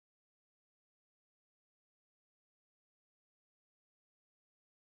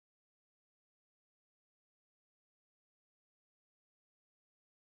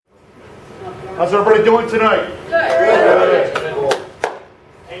How's everybody doing tonight? Good. Good.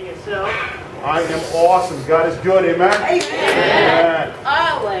 And yourself? I am awesome. God is good. Amen? Amen.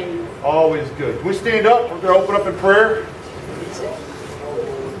 Always. Always good. Can we stand up? We're going to open up in prayer.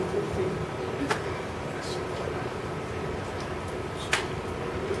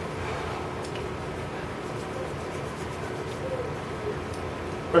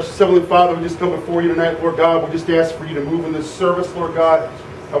 Precious Heavenly Father, we just come before you tonight, Lord God. We just ask for you to move in this service, Lord God.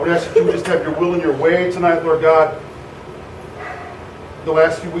 I would ask that you would just have your will and your way tonight, Lord God. The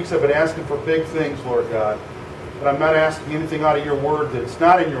last few weeks I've been asking for big things, Lord God. But I'm not asking anything out of your word that's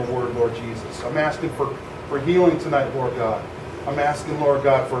not in your word, Lord Jesus. I'm asking for healing tonight, Lord God. I'm asking, Lord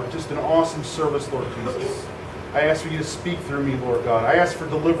God, for just an awesome service, Lord Jesus. I ask for you to speak through me, Lord God. I ask for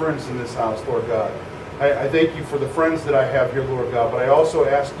deliverance in this house, Lord God. I thank you for the friends that I have here, Lord God. But I also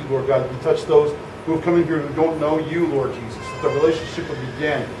ask you, Lord God, that you touch those who have come in here who don't know you, Lord Jesus, that the relationship will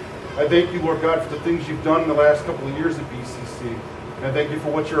begin. I thank you, Lord God, for the things you've done in the last couple of years at BCC. And I thank you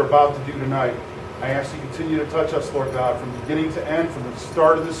for what you're about to do tonight. I ask you to continue to touch us, Lord God, from beginning to end, from the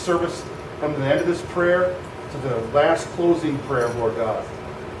start of this service, from the end of this prayer to the last closing prayer, Lord God.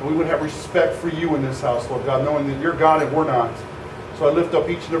 And we would have respect for you in this house, Lord God, knowing that you're God and we're not. So I lift up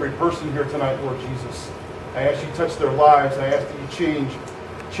each and every person here tonight, Lord Jesus. I ask you to touch their lives. I ask that you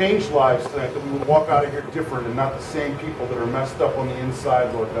change lives tonight, that we would walk out of here different and not the same people that are messed up on the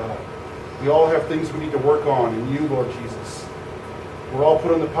inside, Lord God. We all have things we need to work on in you, Lord Jesus. We're all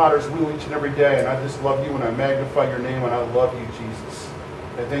put on the potter's wheel each and every day, and I just love you and I magnify your name and I love you, Jesus.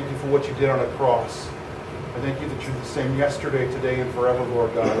 I thank you for what you did on the cross. I thank you that you're the same yesterday, today, and forever,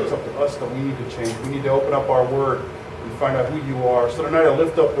 Lord God. It's up to us that we need to change. We need to open up our word and find out who you are. So tonight I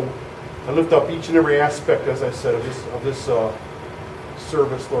lift up each and every aspect, as I said, of this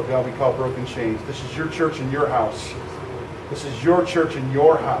service, Lord God, we call Broken Chains. This is your church and your house. This is your church and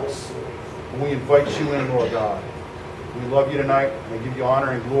your house. And we invite you in, Lord God. We love you tonight. I give you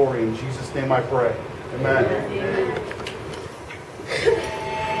honor and glory. In Jesus' name I pray. Amen. Amen.